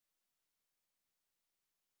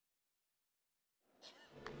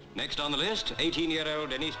Next on the list, 18-year-old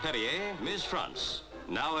Denise Perrier, Miss France,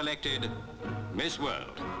 now elected Miss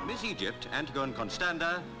World. Miss Egypt, Antigone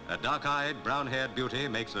Costanda, a dark-eyed, brown-haired beauty,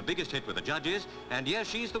 makes the biggest hit with the judges, and yes,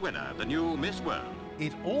 she's the winner, the new Miss World.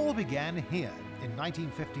 It all began here in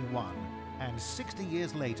 1951, and 60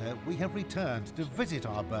 years later, we have returned to visit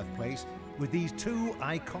our birthplace with these two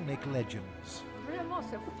iconic legends. Vraiment,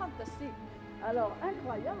 c'est fantastique. Alors,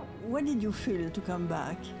 incroyable. What did you feel to come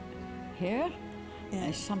back? Here Yeah.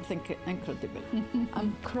 is something incredible.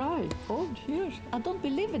 I'm crying. Oh dear, I don't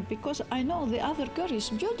believe it because I know the other girl is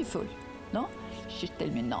beautiful. No? She tell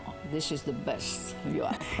me, no, this is the best you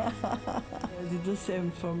are. It's the same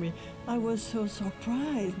for me. I was so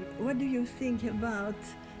surprised. What do you think about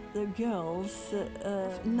the girls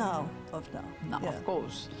now? Now, Yeah. of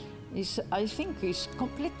course, I think it's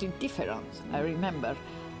completely different. I remember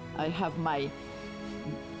I have my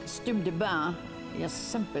costume de bain, yes,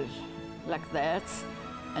 simple, like that,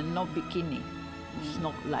 and no bikini. It's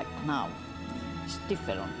not like now. It's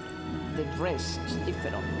different. The dress is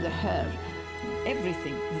different, the hair,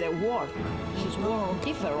 everything, the work. She's working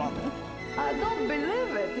different. I don't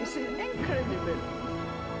believe it. It's incredible.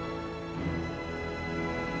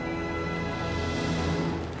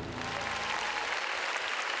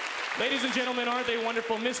 Ladies and gentlemen, aren't they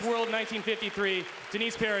wonderful? Miss World 1953,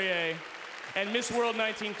 Denise Perrier, and Miss World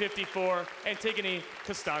 1954, Antigone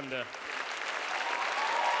Costanda.